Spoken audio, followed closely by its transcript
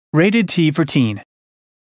Rated T for Teen.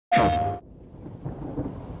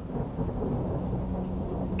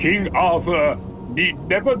 King Arthur need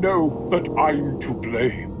never know that I'm to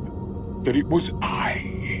blame, that it was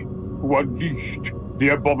I who unleashed the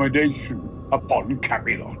abomination upon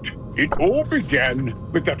Camelot. It all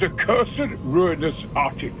began with that accursed ruinous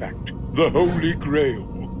artifact, the Holy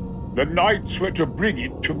Grail. The knights were to bring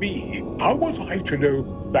it to me. How was I to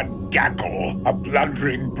know that gaggle of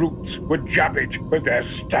blundering brutes would jab it with their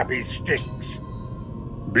stabby sticks?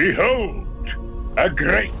 Behold, a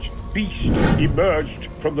great beast emerged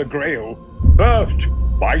from the Grail, birthed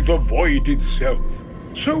by the void itself.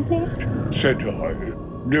 So what? Said I.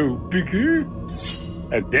 No biggie?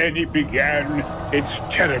 And then it began its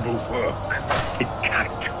terrible work. It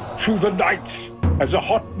cut through the knights as a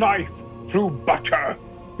hot knife through butter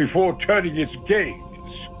before turning its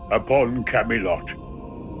gaze upon Camelot.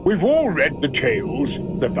 We've all read the tales.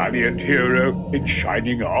 The valiant hero in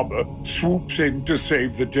shining armor swoops in to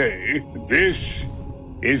save the day. This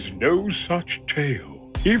is no such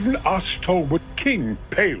tale. Even our stalwart king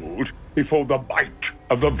paled before the might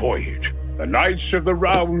of the void. The knights of the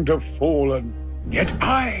round have fallen, yet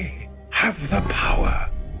I have the power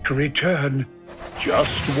to return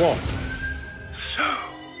just one. So,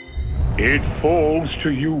 it falls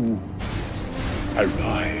to you.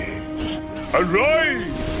 Arise,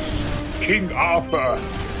 arise, King Arthur.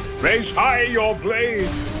 Raise high your blade.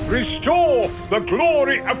 Restore the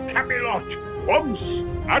glory of Camelot once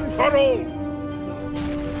and for all.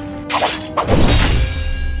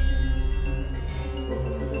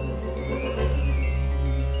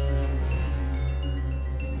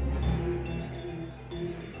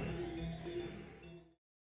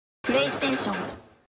 PlayStation